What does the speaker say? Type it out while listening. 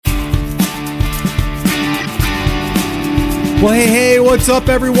Well, hey, what's up,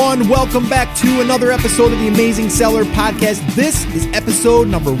 everyone? Welcome back to another episode of the Amazing Seller Podcast. This is episode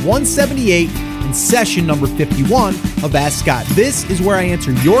number 178 and session number 51 of Ask Scott. This is where I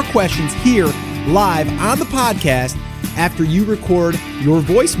answer your questions here live on the podcast after you record your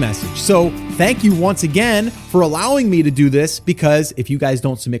voice message. So thank you once again for allowing me to do this, because if you guys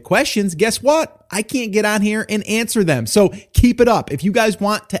don't submit questions, guess what? I can't get on here and answer them. So keep it up. If you guys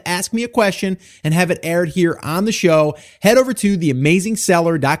want to ask me a question and have it aired here on the show, head over to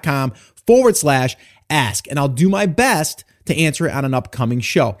theamazingseller.com/ask, and I'll do my best to answer it on an upcoming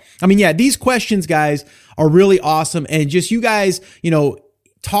show. I mean, yeah, these questions, guys, are really awesome. And just you guys,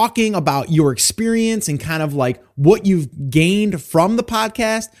 talking about your experience and kind of like what you've gained from the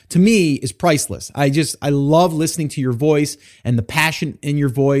podcast, to me, is priceless. I love listening to your voice and the passion in your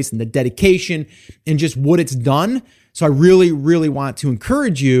voice and the dedication and just what it's done. So I really, really want to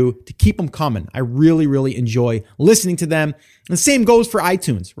encourage you to keep them coming. I really, really enjoy listening to them. And the same goes for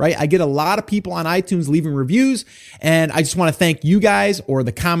iTunes, right? I get a lot of people on iTunes leaving reviews, and I just want to thank you guys, or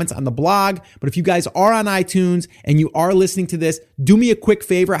the comments on the blog. But if you guys are on iTunes and you are listening to this, do me a quick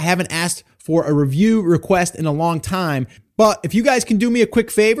favor. I haven't asked for a review request in a long time, but if you guys can do me a quick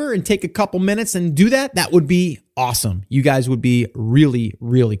favor and take a couple minutes and do that, that would be awesome. You guys would be really,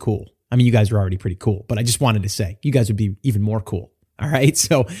 really cool. I mean, you guys are already pretty cool, but I just wanted to say you guys would be even more cool. All right.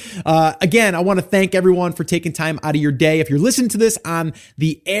 So, again, I want to thank everyone for taking time out of your day. If you're listening to this on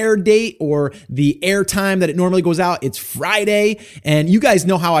the air date or the air time that it normally goes out, it's Friday. And you guys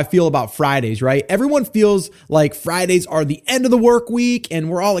know how I feel about Fridays, right? Everyone feels like Fridays are the end of the work week,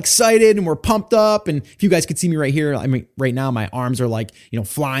 and we're all excited and we're pumped up. And if you guys could see me right here, I mean, right now my arms are like,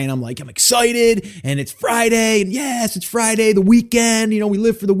 flying. I'm excited, and it's Friday, and yes, it's Friday, the weekend, we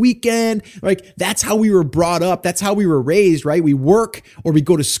live for the weekend. Like, that's how we were brought up. That's how we were raised, right? We work or we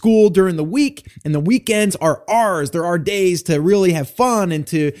go to school during the week, and the weekends are ours. They're our days to really have fun and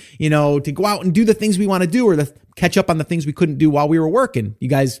to go out and do the things we want to do, or to catch up on the things we couldn't do while we were working. You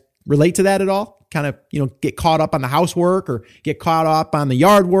guys relate to that at all? Kind of, get caught up on the housework, or get caught up on the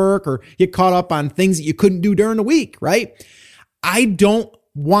yard work, or get caught up on things that you couldn't do during the week, right? I don't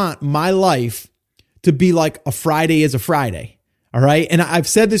want my life to be like a Friday is a Friday. All right. And I've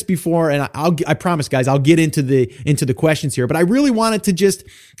said this before, and I promise, guys, I'll get into the questions here, but I really wanted to just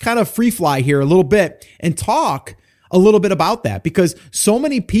kind of free fly here a little bit and talk a little bit about that, because so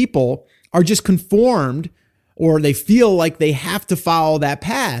many people are just conformed, or they feel like they have to follow that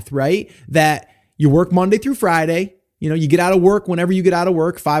path, right? That you work Monday through Friday. You get out of work whenever you get out of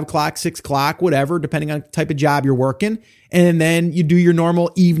work, 5 o'clock, 6 o'clock, whatever, depending on the type of job you're working. And then you do your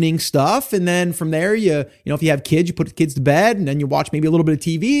normal evening stuff. And then from there, if you have kids, you put the kids to bed, and then you watch maybe a little bit of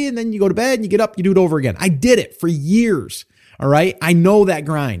TV, and then you go to bed and you get up, you do it over again. I did it for years. All right. I know that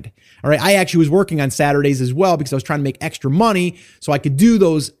grind. All right. I actually was working on Saturdays as well, because I was trying to make extra money so I could do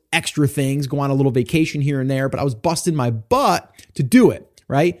those extra things, go on a little vacation here and there, but I was busting my butt to do it.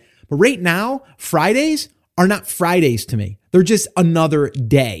 Right. But right now, Fridays are not Fridays to me. They're just another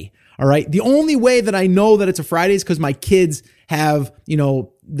day. All right. The only way that I know that it's a Friday is because my kids have,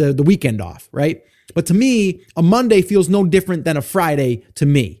 the weekend off. Right. But to me, a Monday feels no different than a Friday to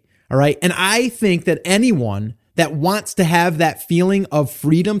me. All right. And I think that anyone that wants to have that feeling of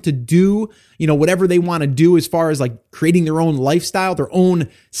freedom to do, whatever they want to do as far as like creating their own lifestyle, their own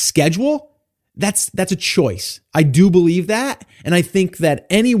schedule, that's a choice. I do believe that. And I think that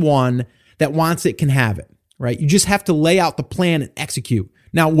anyone that wants it can have it. Right? You just have to lay out the plan and execute.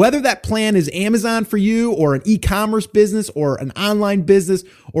 Now, whether that plan is Amazon for you, or an e-commerce business, or an online business,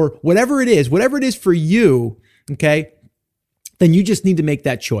 or whatever it is for you, okay, then you just need to make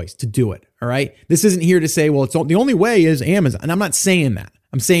that choice to do it. All right. This isn't here to say, well, it's the only way is Amazon. And I'm not saying that.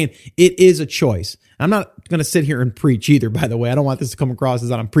 I'm saying it is a choice. I'm not going to sit here and preach either, by the way. I don't want this to come across as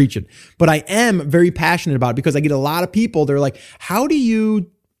that I'm preaching, but I am very passionate about it, because I get a lot of people. They're like, how do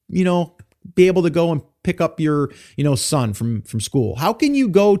you, be able to go and pick up your, son from school? How can you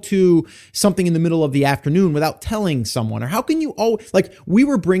go to something in the middle of the afternoon without telling someone? Or how can you, we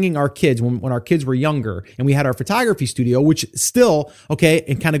were bringing our kids when our kids were younger, and we had our photography studio, which still, okay,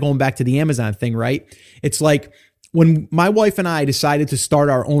 and kind of going back to the Amazon thing, right? It's like, when my wife and I decided to start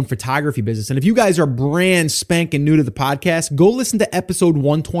our own photography business, and if you guys are brand spanking new to the podcast, go listen to episode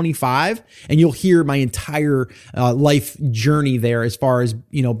 125, and you'll hear my entire life journey there, as far as,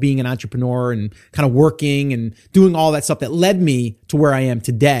 being an entrepreneur and kind of working and doing all that stuff that led me to where I am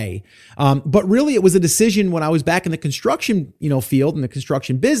today. But really, it was a decision when I was back in the construction, field, in the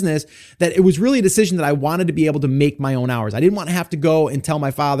construction business, that it was really a decision that I wanted to be able to make my own hours. I didn't want to have to go and tell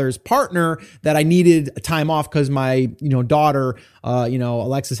my father's partner that I needed time off because my, daughter,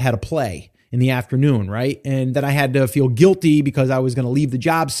 Alexis had a play. in the afternoon, right? And then I had to feel guilty because I was going to leave the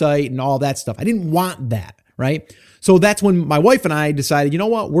job site and all that stuff. I didn't want that, right? So that's when my wife and I decided, you know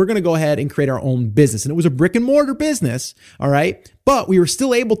what, we're going to go ahead and create our own business. And it was a brick and mortar business, all right? But we were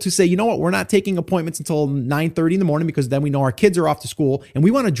still able to say, you know what, we're not taking appointments until 9:30 in the morning because then we know our kids are off to school and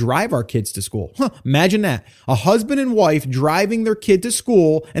we want to drive our kids to school. Imagine that. A husband and wife driving their kid to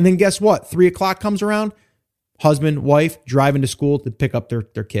school, and then guess what? 3 o'clock comes around, husband, wife driving to school to pick up their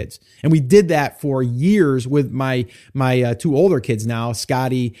kids. And we did that for years with my two older kids now,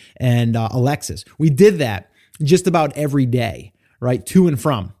 Scotty and Alexis. We did that just about every day, right? To and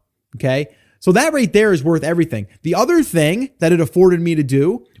from. Okay. So that right there is worth everything. The other thing that it afforded me to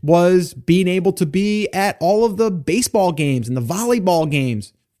do was being able to be at all of the baseball games and the volleyball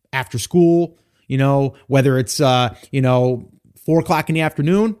games after school, whether it's, 4 o'clock in the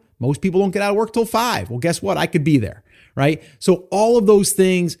afternoon. Most people don't get out of work till 5. Well, guess what? I could be there, right? So all of those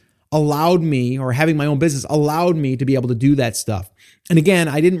things allowed me, or having my own business allowed me to be able to do that stuff. And again,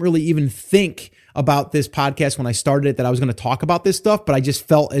 I didn't really even think about this podcast when I started it that I was going to talk about this stuff, but I just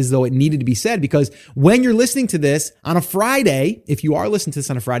felt as though it needed to be said, because when you're listening to this on a Friday, if you are listening to this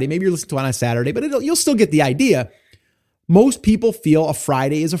on a Friday, maybe you're listening to it on a Saturday, but you'll still get the idea. Most people feel a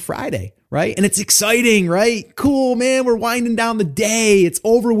Friday is a Friday, right? And it's exciting, right? Cool, man. We're winding down the day. It's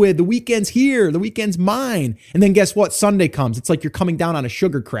over with. The weekend's here. The weekend's mine. And then guess what? Sunday comes. It's like you're coming down on a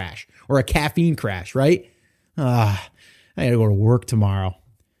sugar crash or a caffeine crash, right? I got to go to work tomorrow.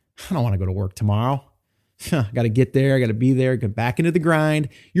 I don't want to go to work tomorrow. I got to get there. I got to be there. Get back into the grind.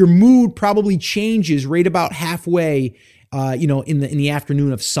 Your mood probably changes right about halfway in the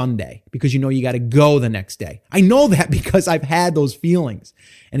afternoon of Sunday, because you got to go the next day. I know that because I've had those feelings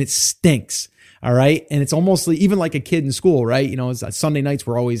and it stinks. All right. And it's almost even like a kid in school, right? It's Sunday nights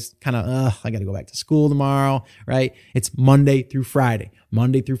we're always kind of, I got to go back to school tomorrow, right? It's Monday through Friday.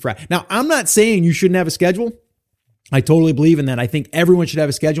 Now, I'm not saying you shouldn't have a schedule. I totally believe in that. I think everyone should have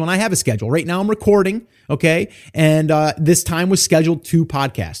a schedule, and I have a schedule. Right now I'm recording, okay? And this time was scheduled to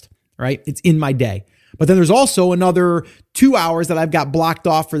podcast, right? It's in my day. But then there's also another 2 hours that I've got blocked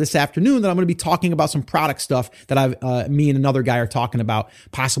off for this afternoon that I'm going to be talking about some product stuff that me and another guy are talking about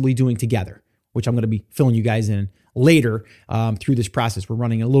possibly doing together, which I'm going to be filling you guys in later through this process. We're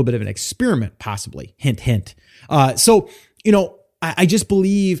running a little bit of an experiment, possibly. Hint, hint. I just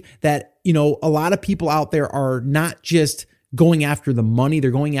believe that, a lot of people out there are not just going after the money. They're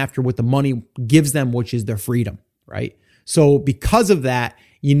going after what the money gives them, which is their freedom, right? So because of that,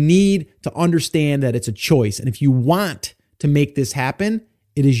 you need to understand that it's a choice. And if you want to make this happen,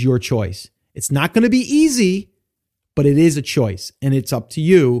 it is your choice. It's not going to be easy, but it is a choice. And it's up to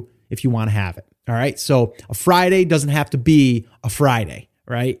you if you want to have it. All right. So a Friday doesn't have to be a Friday,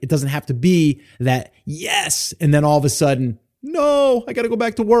 right? It doesn't have to be that, yes, and then all of a sudden, no, I got to go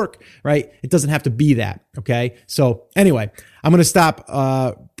back to work, right? It doesn't have to be that, okay? So anyway, I'm going to stop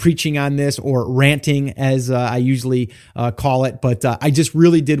preaching on this, or ranting as I usually call it, but I just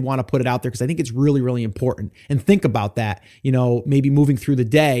really did want to put it out there because I think it's really, really important. And think about that, maybe moving through the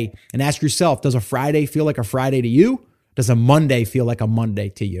day, and ask yourself, does a Friday feel like a Friday to you? Does a Monday feel like a Monday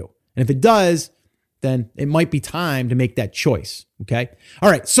to you? And if it does, then it might be time to make that choice, okay? All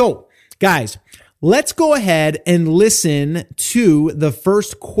right, so guys, let's go ahead and listen to the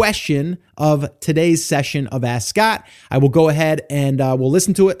first question of today's session of Ask Scott. I will go ahead and we'll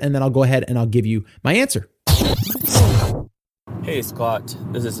listen to it, and then I'll go ahead and I'll give you my answer. Hey Scott,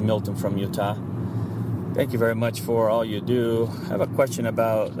 this is Milton from Utah. Thank you very much for all you do. I have a question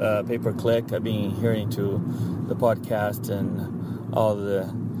about pay-per-click. I've been hearing to the podcast and all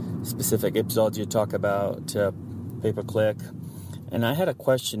the specific episodes you talk about pay-per-click. And I had a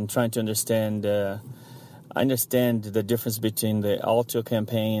question trying to understand, I understand the difference between the auto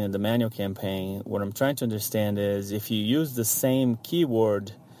campaign and the manual campaign. What I'm trying to understand is if you use the same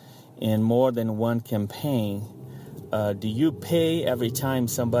keyword in more than one campaign, do you pay every time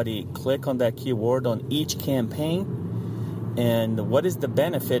somebody click on that keyword on each campaign? And what is the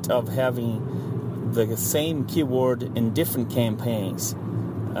benefit of having the same keyword in different campaigns?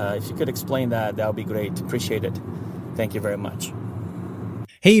 If you could explain that, that would be great. Appreciate it. Thank you very much.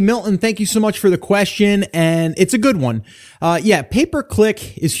 Hey, Milton, thank you so much for the question, and it's a good one.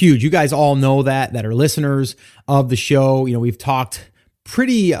 Pay-per-click is huge. You guys all know that are listeners of the show. We've talked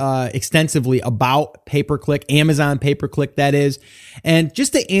pretty extensively about pay-per-click, Amazon pay-per-click, that is. And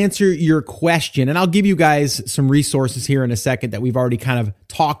just to answer your question, and I'll give you guys some resources here in a second that we've already kind of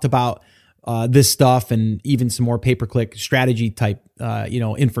talked about this stuff, and even some more pay-per-click strategy type,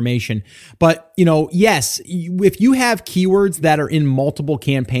 information. But, yes, if you have keywords that are in multiple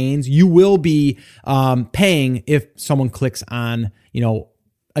campaigns, you will be paying if someone clicks on,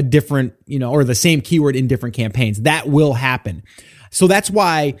 a different, or the same keyword in different campaigns. That will happen. So that's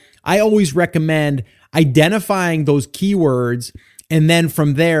why I always recommend identifying those keywords. And then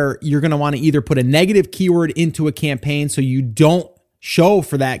from there, you're going to want to either put a negative keyword into a campaign so you don't show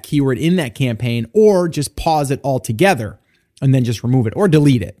for that keyword in that campaign, or just pause it altogether and then just remove it or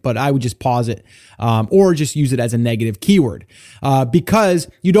delete it. But I would just pause it, or just use it as a negative keyword, because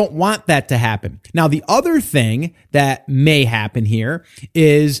you don't want that to happen. Now, the other thing that may happen here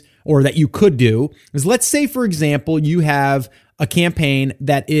is, or that you could do, is, let's say, for example, you have a campaign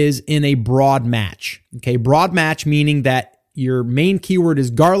that is in a broad match. Okay. Broad match, meaning that your main keyword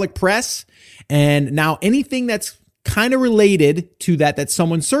is garlic press. And now anything that's kind of related to that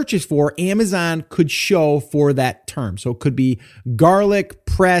someone searches for, Amazon could show for that term. So it could be garlic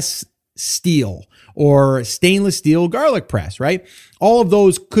press steel or stainless steel garlic press, right? All of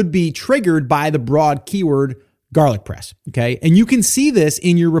those could be triggered by the broad keyword garlic press. Okay. And you can see this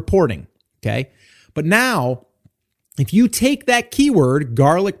in your reporting. Okay. But now, if you take that keyword,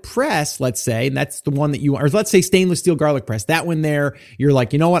 garlic press, let's say, and that's the one that you, or let's say stainless steel garlic press, that one there, you're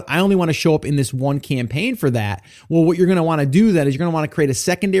like, you know what? I only want to show up in this one campaign for that. Well, what you're going to want to do then is you're going to want to create a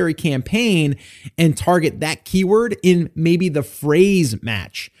secondary campaign and target that keyword in maybe the phrase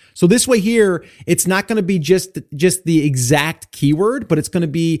match. So this way here, it's not going to be just the exact keyword, but it's going to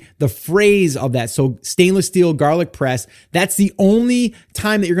be the phrase of that. So stainless steel garlic press, that's the only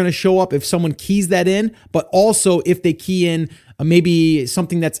time that you're going to show up if someone keys that in, but also if they key in maybe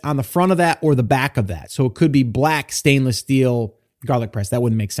something that's on the front of that or the back of that. So it could be black stainless steel garlic press. That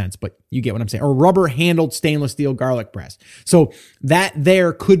wouldn't make sense, but you get what I'm saying. Or rubber handled stainless steel garlic press. So that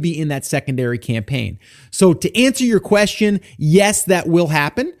there could be in that secondary campaign. So to answer your question, yes, that will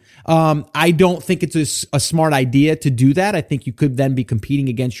happen. I don't think it's a smart idea to do that. I think you could then be competing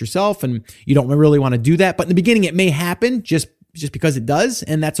against yourself, and you don't really want to do that. But in the beginning, it may happen just because it does,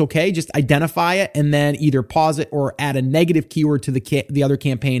 and that's okay. Just identify it and then either pause it or add a negative keyword to the other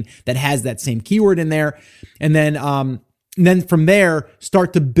campaign that has that same keyword in there. And then from there,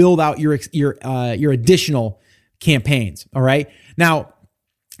 start to build out your additional campaigns. All right. Now,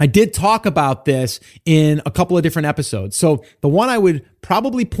 I did talk about this in a couple of different episodes. So the one I would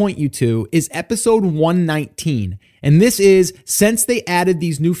probably point you to is episode 119. And this is since they added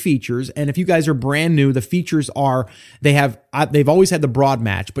these new features. And if you guys are brand new, the features are, they've always had the broad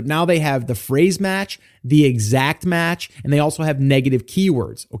match, but now they have the phrase match, the exact match, and they also have negative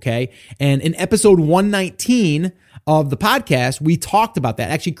keywords. Okay. And in episode 119 of the podcast, we talked about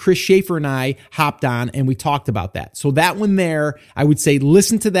that. Actually, Chris Schaefer and I hopped on and we talked about that. So that one there, I would say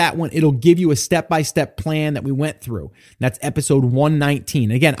listen to that one. It'll give you a step-by-step plan that we went through. That's episode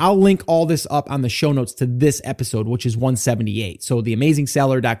 119. Again, I'll link all this up on the show notes to this episode, which is 178. So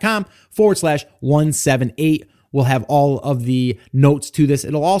theamazingseller.com/178. We'll have all of the notes to this.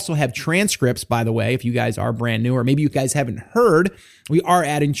 It'll also have transcripts, by the way, if you guys are brand new, or maybe you guys haven't heard, we are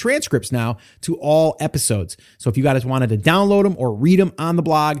adding transcripts now to all episodes. So if you guys wanted to download them or read them on the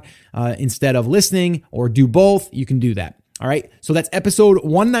blog instead of listening, or do both, you can do that. All right. So that's episode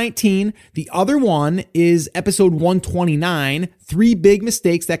 119. The other one is episode 129, 3 big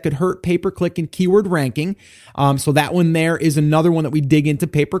mistakes that could hurt pay-per-click and keyword ranking. So that one there is another one that we dig into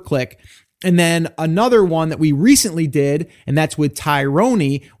pay-per-click. And then another one that we recently did, and that's with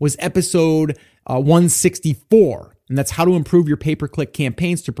Tyrone, was episode 164. And that's how to improve your pay-per-click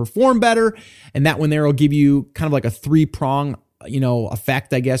campaigns to perform better. And that one there will give you kind of like a 3-prong,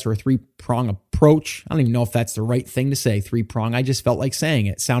 effect, I guess, or a 3-prong approach. I don't even know if that's the right thing to say, 3-prong. I just felt like saying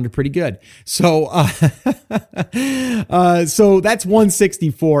it. Sounded pretty good. So, so that's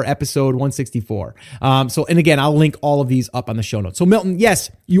 164, episode 164. And again, I'll link all of these up on the show notes. So Milton, yes,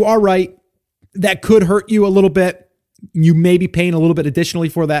 you are right. That could hurt you a little bit. You may be paying a little bit additionally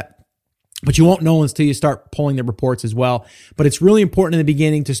for that, but you won't know until you start pulling the reports as well. But it's really important in the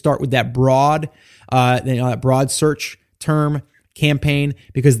beginning to start with that broad search term campaign,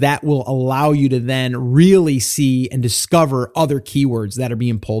 because that will allow you to then really see and discover other keywords that are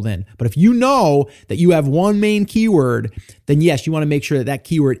being pulled in. But if you know that you have one main keyword, then yes, you want to make sure that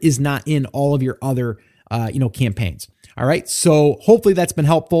keyword is not in all of your other, campaigns. All right. So hopefully that's been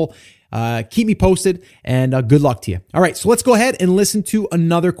helpful. Keep me posted, and good luck to you. All right, so let's go ahead and listen to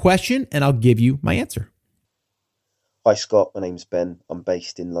another question, and I'll give you my answer. Hi, Scott. My name's Ben. I'm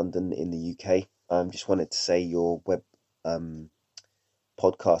based in London in the UK. Just wanted to say your web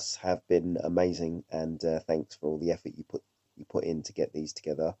podcasts have been amazing, and thanks for all the effort you put in to get these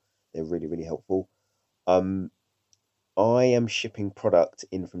together. They're really, really helpful. I am shipping product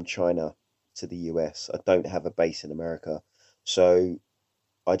in from China to the US. I don't have a base in America, so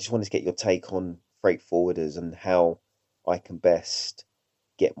I just wanted to get your take on freight forwarders and how I can best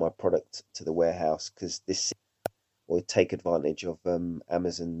get my product to the warehouse, because this will take advantage of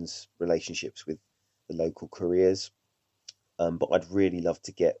Amazon's relationships with the local couriers. But I'd really love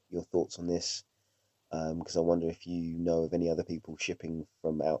to get your thoughts on this, because I wonder if you know of any other people shipping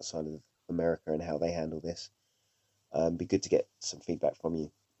from outside of America and how they handle this. Be good to get some feedback from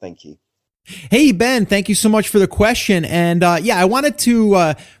you. Thank you. Hey, Ben, thank you so much for the question. And I wanted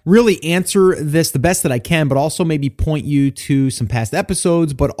to really answer this the best that I can, but also maybe point you to some past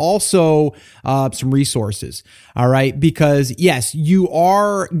episodes, but also some resources. All right. Because yes, you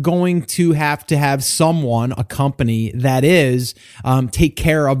are going to have someone, a company that is take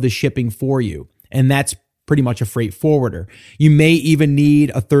care of the shipping for you. And that's pretty much a freight forwarder. You may even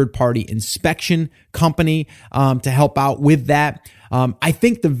need a third-party inspection company to help out with that. I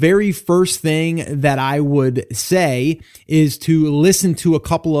think the very first thing that I would say is to listen to a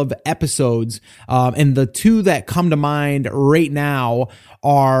couple of episodes. And the two that come to mind right now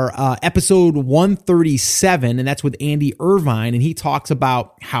are episode 137, and that's with Andy Irvine, and he talks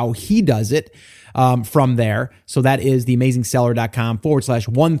about how he does it. From there. So that is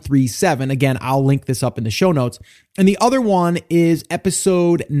theamazingseller.com/137. Again, I'll link this up in the show notes. And the other one is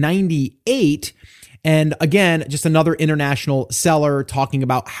episode 98. And again, just another international seller talking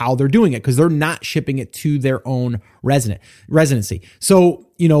about how they're doing it, because they're not shipping it to their own residency. So,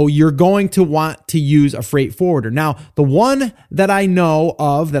 you're going to want to use a freight forwarder. Now, the one that I know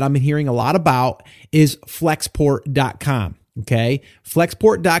of that I've been hearing a lot about is Flexport.com. Okay.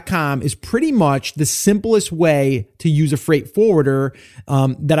 Flexport.com is pretty much the simplest way to use a freight forwarder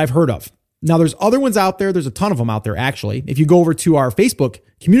that I've heard of. Now, there's other ones out there. There's a ton of them out there, actually. If you go over to our Facebook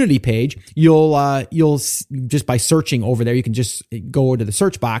community page, you'll just by searching over there, you can just go to the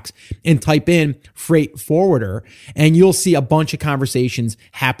search box and type in freight forwarder, and you'll see a bunch of conversations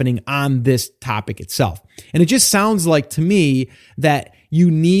happening on this topic itself. And it just sounds like to me that you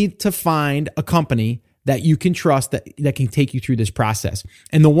need to find a company that you can trust that can take you through this process.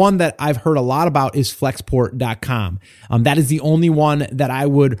 And the one that I've heard a lot about is Flexport.com. That is the only one that I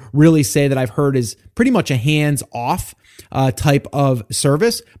would really say that I've heard is pretty much a hands-off type of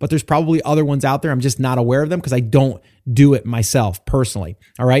service, but there's probably other ones out there. I'm just not aware of them because I don't do it myself personally.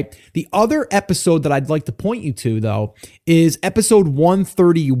 All right. The other episode that I'd like to point you to, though, is episode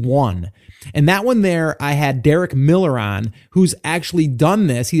 131. And that one there, I had Derek Miller on, who's actually done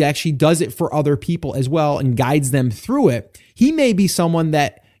this. He actually does it for other people as well and guides them through it. He may be someone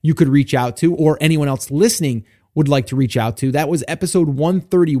that you could reach out to, or anyone else listening would like to reach out to. That was episode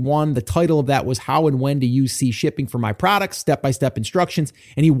 131. The title of that was How and When to Use Sea Shipping for My Products, Step-by-Step Instructions.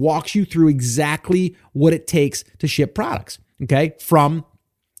 And he walks you through exactly what it takes to ship products, okay, from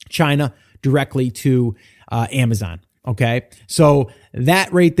China directly to Amazon. Okay. So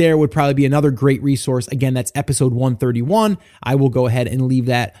that right there would probably be another great resource. Again, that's episode 131. I will go ahead and leave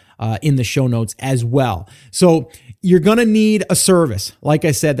that in the show notes as well. So you're going to need a service, like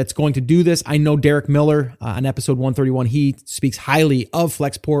I said, that's going to do this. I know Derek Miller on episode 131, he speaks highly of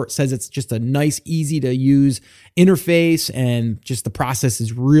Flexport, says it's just a nice, easy to use interface, and just the process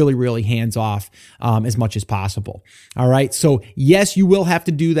is really, really hands off as much as possible. All right. So yes, you will have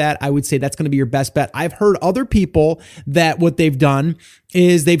to do that. I would say that's going to be your best bet. I've heard other people that what they've done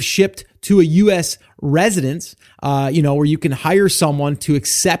is they've shipped to a U.S. residence, where you can hire someone to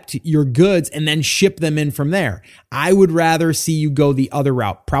accept your goods and then ship them in from there. I would rather see you go the other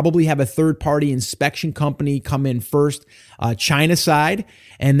route. Probably have a third-party inspection company come in first, China side,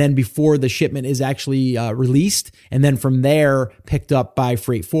 and then before the shipment is actually released, and then from there picked up by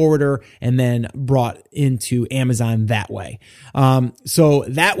freight forwarder and then brought into Amazon that way. So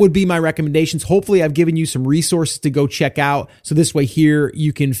that would be my recommendations. Hopefully I've given you some resources to go check out. So this way here,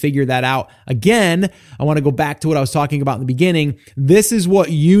 you can figure that out. Again, I want to go back to what I was talking about in the beginning. This is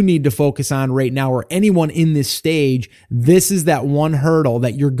what you need to focus on right now, or anyone in this stage. This is that one hurdle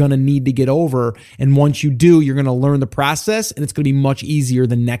that you're going to need to get over. And once you do, you're going to learn the process, and it's going to be much easier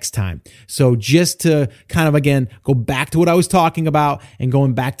the next time. So just to kind of, again, go back to what I was talking about and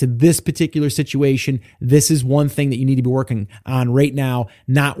going back to this particular situation, this is one thing that you need to be working on right now,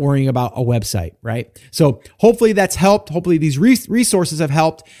 not worrying about a website, right? So hopefully that's helped. Hopefully these resources have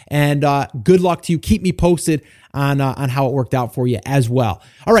helped, and good luck to you. Keep me posted on how it worked out for you as well.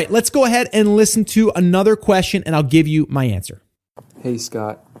 All right, let's go ahead and listen to another question, and I'll give you my answer. Hey,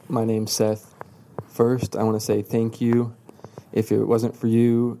 Scott. My name's Seth. First, I want to say thank you. If it wasn't for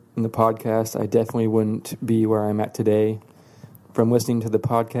you and the podcast, I definitely wouldn't be where I'm at today. From listening to the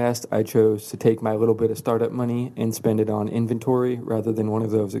podcast, I chose to take my little bit of startup money and spend it on inventory rather than one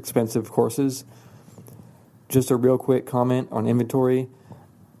of those expensive courses. Just a real quick comment on inventory.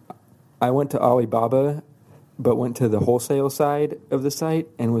 I went to Alibaba but went to the wholesale side of the site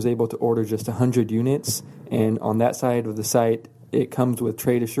and was able to order just 100 units. And on that side of the site, it comes with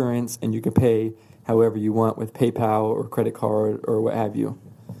trade assurance, and you can pay however you want with PayPal or credit card or what have you.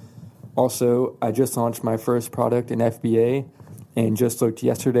 Also, I just launched my first product in FBA and just looked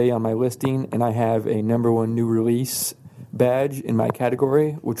yesterday on my listing, and I have a #1 new release badge in my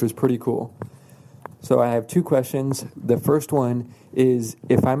category, which was pretty cool. So I have 2 questions. The first one is,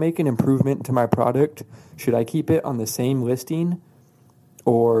 if I make an improvement to my product, should I keep it on the same listing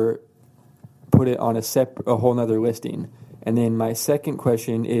or put it on a whole nother listing? And then my second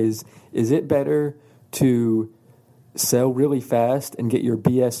question is it better to sell really fast and get your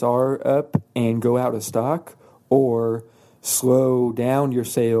BSR up and go out of stock, or slow down your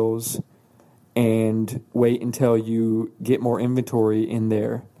sales and wait until you get more inventory in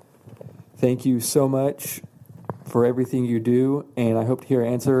there? Thank you so much for everything you do, and I hope to hear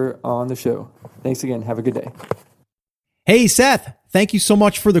an answer on the show. Thanks again. Have a good day. Hey, Seth, thank you so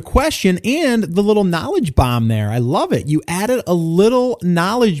much for the question and the little knowledge bomb there. I love it. You added a little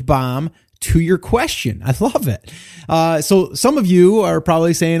knowledge bomb to your question. I love it. So some of you are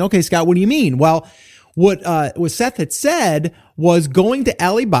probably saying, okay, Scott, what do you mean? Well, what Seth had said was going to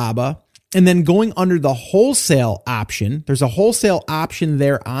Alibaba and then going under the wholesale option. There's a wholesale option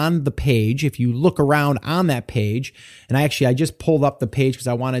there on the page. If you look around on that page, and I just pulled up the page because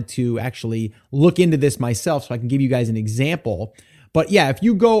I wanted to actually look into this myself so I can give you guys an example. But yeah, if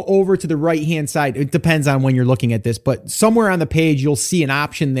you go over to the right-hand side, it depends on when you're looking at this, but somewhere on the page, you'll see an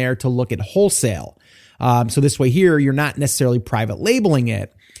option there to look at wholesale. So this way here, you're not necessarily private labeling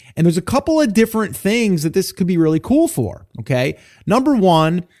it. And there's a couple of different things that this could be really cool for, okay? Number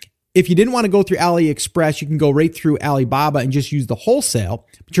one, if you didn't want to go through AliExpress, you can go right through Alibaba and just use the wholesale,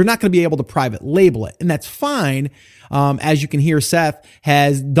 but you're not going to be able to private label it. And that's fine. As you can hear, Seth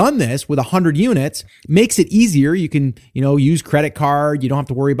has done this with 100 units, makes it easier. You can, use credit card. You don't have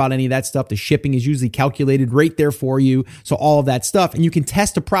to worry about any of that stuff. The shipping is usually calculated right there for you. So all of that stuff, and you can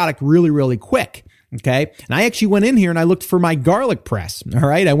test a product really, really quick. Okay. And I actually went in here and I looked for my garlic press. All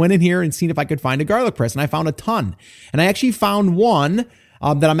right. I went in here and seen if I could find a garlic press, and I found a ton. And I actually found one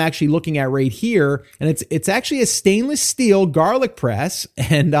that I'm actually looking at right here. And it's actually a stainless steel garlic press.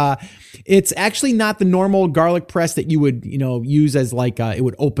 And it's actually not the normal garlic press that you would, use as like it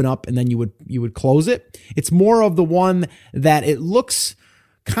would open up and then you would close it. It's more of the one that it looks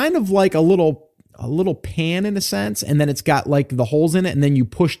kind of like a little pan in a sense, and then it's got like the holes in it, and then you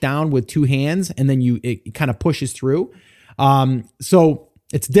push down with 2 hands, and then it kind of pushes through. So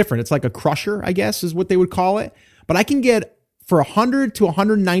it's different. It's like a crusher, I guess, is what they would call it. But I can get for 100 to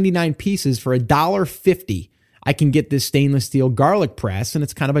 199 pieces for $1.50. I can get this stainless steel garlic press, and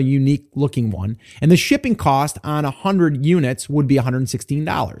it's kind of a unique looking one. And the shipping cost on 100 units would be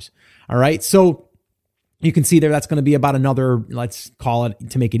 $116. All right. So you can see there, that's going to be about another, let's call it,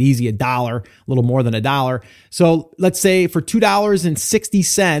 to make it easy, $1, a little more than $1. So let's say for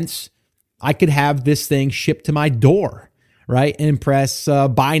 $2.60, I could have this thing shipped to my door, right? And press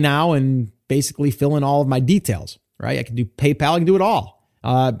buy now and basically fill in all of my details, right? I can do PayPal, I can do it all.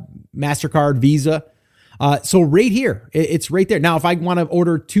 MasterCard, Visa. So right here, it's right there. Now, if I want to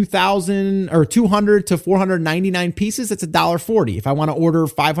order 200 to 499 pieces, it's $1.40. If I want to order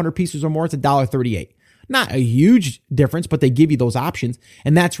 500 pieces or more, it's $1.38. Not a huge difference, but they give you those options.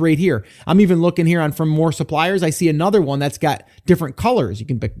 And that's right here. I'm even looking here from more suppliers. I see another one that's got different colors. You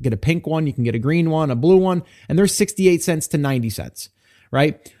can get a pink one, you can get a green one, a blue one, and they're 68 cents to 90 cents,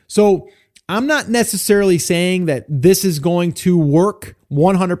 right? So I'm not necessarily saying that this is going to work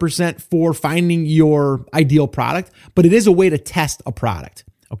 100% for finding your ideal product, but it is a way to test a product,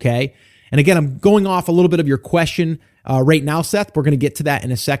 okay? And again, I'm going off a little bit of your question right now, Seth. We're going to get to that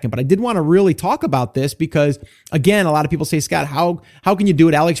in a second, but I did want to really talk about this because, again, a lot of people say, Scott, how can you do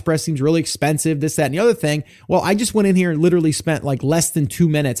it? AliExpress seems really expensive, this, that, and the other thing. Well, I just went in here and literally spent like less than 2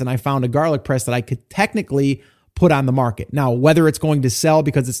 minutes, and I found a garlic press that I could technically put on the market. Now, whether it's going to sell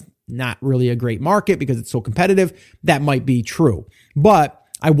because it's not really a great market because it's so competitive, that might be true. But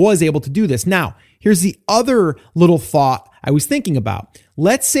I was able to do this. Now, here's the other little thought I was thinking about.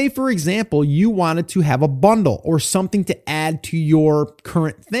 Let's say, for example, you wanted to have a bundle or something to add to your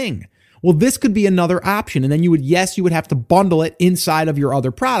current thing. Well, this could be another option. And then you would have to bundle it inside of your other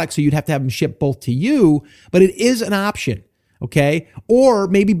products. So you'd have to have them shipped both to you, but it is an option. Okay. Or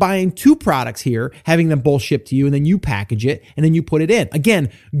maybe buying 2 products here, having them both shipped to you, and then you package it and then you put it in. Again,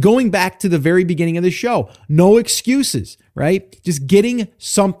 going back to the very beginning of the show, no excuses, right? Just getting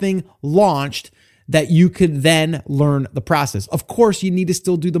something launched that you could then learn the process. Of course, you need to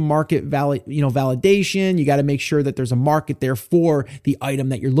still do the market validation. You got to make sure that there's a market there for the item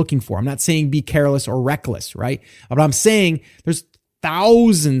that you're looking for. I'm not saying be careless or reckless, right? But I'm saying there's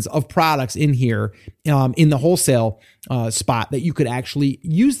thousands of products in here in the wholesale spot that you could actually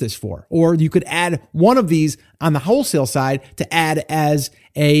use this for. Or you could add one of these on the wholesale side to add as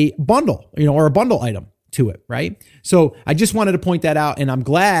a bundle, or a bundle item to it, right? So I just wanted to point that out, and I'm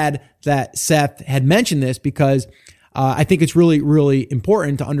glad that Seth had mentioned this because I think it's really, really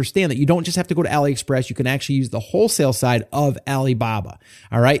important to understand that you don't just have to go to AliExpress. You can actually use the wholesale side of Alibaba.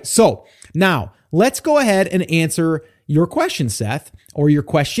 All right. So now let's go ahead and answer your question, Seth, or your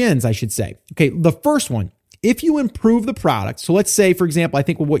questions, I should say. Okay. The first one, if you improve the product, so let's say, for example, I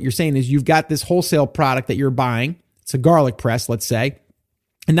think what you're saying is you've got this wholesale product that you're buying. It's a garlic press, let's say.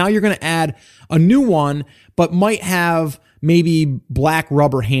 And now you're going to add a new one, but might have maybe black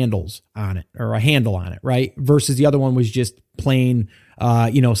rubber handles on it or a handle on it, right? Versus the other one was just plain,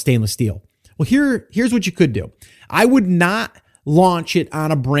 stainless steel. Well, here's what you could do. I would not launch it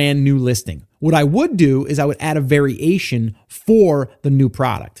on a brand new listing. What I would do is I would add a variation for the new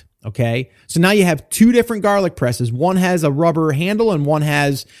product. Okay. So now you have two different garlic presses. One has a rubber handle and one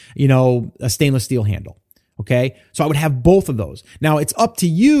has, a stainless steel handle. Okay. So I would have both of those. Now it's up to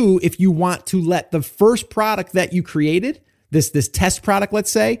you if you want to let the first product that you created, this test product,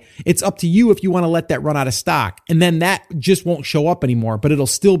 let's say, it's up to you if you want to let that run out of stock. And then that just won't show up anymore, but it'll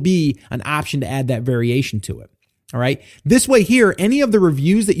still be an option to add that variation to it. All right. This way here, any of the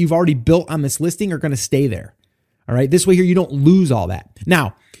reviews that you've already built on this listing are going to stay there. All right. This way here, you don't lose all that.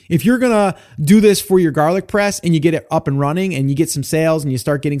 Now, if you're going to do this for your garlic press and you get it up and running and you get some sales and you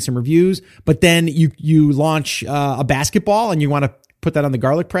start getting some reviews, but then you launch a basketball and you want to put that on the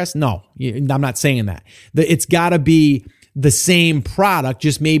garlic press, no, I'm not saying that. It's got to be the same product,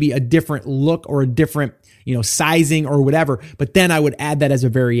 just maybe a different look or a different, sizing or whatever. But then I would add that as a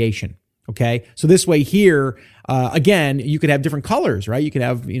variation. Okay. So this way here, again, you could have different colors, right? You could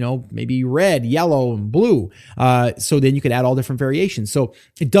have, maybe red, yellow, and blue. So then you could add all different variations. So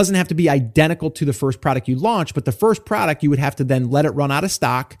it doesn't have to be identical to the first product you launch, but the first product you would have to then let it run out of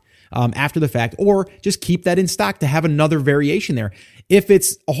stock after the fact, or just keep that in stock to have another variation there. If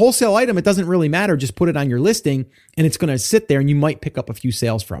it's a wholesale item, it doesn't really matter. Just put it on your listing and it's going to sit there and you might pick up a few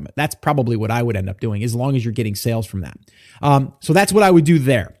sales from it. That's probably what I would end up doing as long as you're getting sales from that. So that's what I would do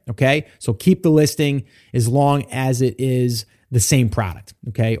there. Okay. So keep the listing as long as it is the same product.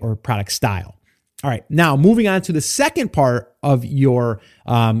 Okay. Or product style. All right. Now moving on to the second part of your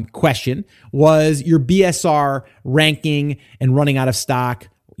question was your BSR ranking and running out of stock,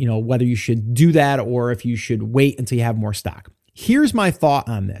 whether you should do that or if you should wait until you have more stock. Here's my thought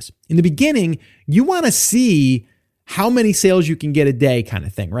on this. In the beginning, you want to see how many sales you can get a day kind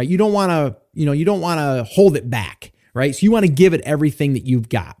of thing, right? You don't want to hold it back, right? So you want to give it everything that you've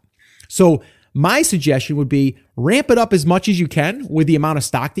got. So my suggestion would be ramp it up as much as you can with the amount of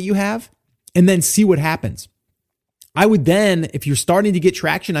stock that you have and then see what happens. I would then, if you're starting to get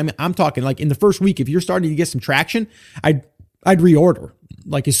traction, I'm talking like in the first week, if you're starting to get some traction, I'd reorder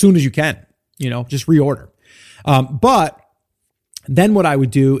like as soon as you can, just reorder. But then what I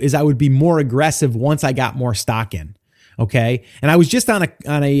would do is I would be more aggressive once I got more stock in. Okay. And I was just on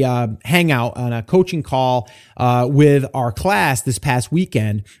a hangout, on a coaching call with our class this past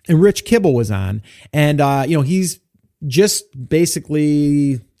weekend, and Rich Kibble was on, and he's just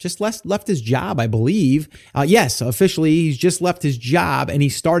basically left his job, I believe. Yes, officially, he's just left his job, and he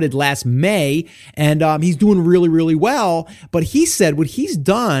started last May, and he's doing really, really well. But he said what he's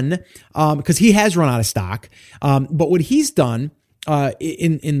done, because he has run out of stock, but what he's done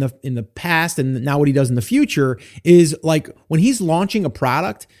in the past and now what he does in the future is like when he's launching a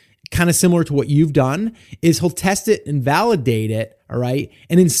product, kind of similar to what you've done, is he'll test it and validate it. All right.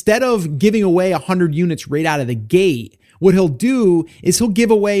 And instead of giving away 100 units right out of the gate, what he'll do is he'll give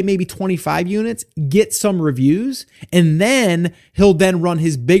away maybe 25 units, get some reviews, and then he'll then run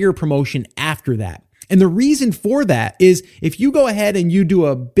his bigger promotion after that. And the reason for that is if you go ahead and you do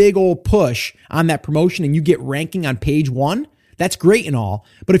a big old push on that promotion and you get ranking on page 1, that's great and all.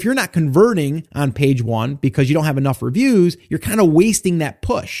 But if you're not converting on page 1 because you don't have enough reviews, you're kind of wasting that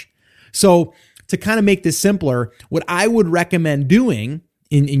push. So to kind of make this simpler, what I would recommend doing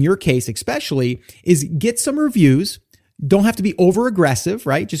in your case, especially, is get some reviews. Don't have to be over aggressive,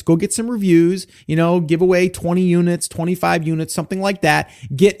 right? Just go get some reviews, give away 20 units, 25 units, something like that.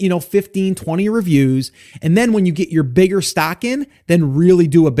 Get, 15, 20 reviews. And then when you get your bigger stock in, then really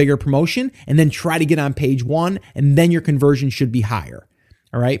do a bigger promotion and then try to get on page 1. And then your conversion should be higher.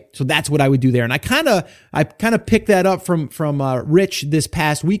 All right. So that's what I would do there. And I kind of picked that up from Rich this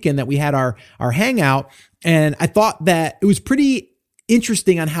past weekend that we had our hangout. And I thought that it was pretty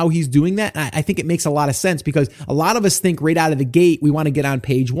interesting on how he's doing that. And I think it makes a lot of sense because a lot of us think right out of the gate, we want to get on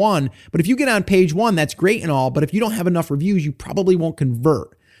page 1. But if you get on page 1, that's great and all. But if you don't have enough reviews, you probably won't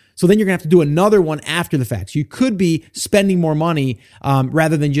convert. So then you're going to have to do another one after the fact. So you could be spending more money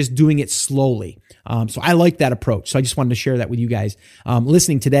rather than just doing it slowly. So I like that approach. So I just wanted to share that with you guys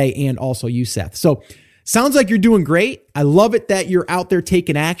listening today and also you, Seth. So sounds like you're doing great. I love it that you're out there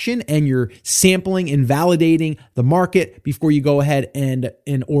taking action and you're sampling and validating the market before you go ahead and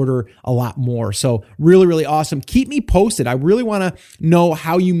order a lot more. So really, really awesome. Keep me posted. I really want to know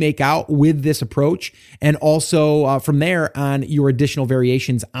how you make out with this approach and also from there on your additional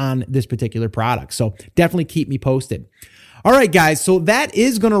variations on this particular product. So definitely keep me posted. All right, guys. So that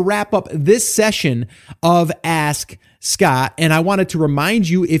is going to wrap up this session of Ask Scott. And I wanted to remind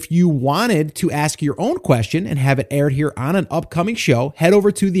you, if you wanted to ask your own question and have it aired here on an upcoming show, head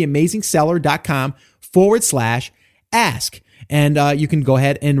over to theamazingseller.com/ask. And you can go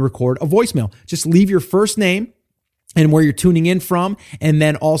ahead and record a voicemail. Just leave your first name and where you're tuning in from, and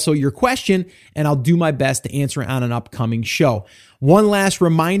then also your question, and I'll do my best to answer it on an upcoming show. One last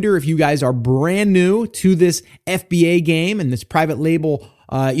reminder, if you guys are brand new to this FBA game and this private label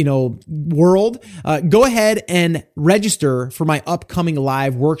world, go ahead and register for my upcoming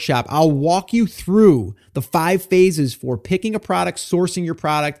live workshop. I'll walk you through the 5 phases for picking a product, sourcing your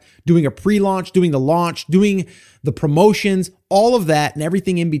product, doing a pre-launch, doing the launch, doing the promotions, all of that and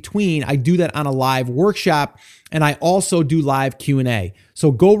everything in between. I do that on a live workshop, and I also do live Q&A.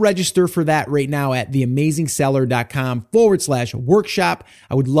 So go register for that right now at theamazingseller.com/workshop.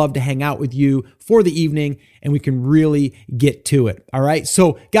 I would love to hang out with you for the evening and we can really get to it. All right.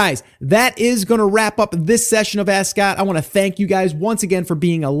 So guys, that is going to wrap up this session of Ask Scott. I want to thank you guys once again for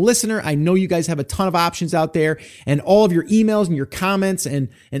being a listener. I know you guys have a ton of options out there and all of your emails and your comments and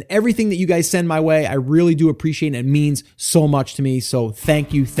everything that you guys send my way. I really do appreciate it. It means so much to me. So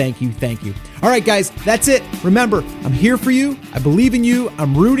thank you, thank you, thank you. All right, guys, that's it. Remember, I'm here for you. I believe in you.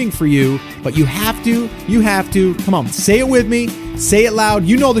 I'm rooting for you, but you have to, come on, say it with me, say it loud.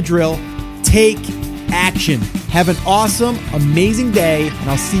 You know the drill. Take action. Have an awesome, amazing day, and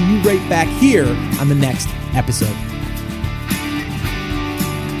I'll see you right back here on the next episode.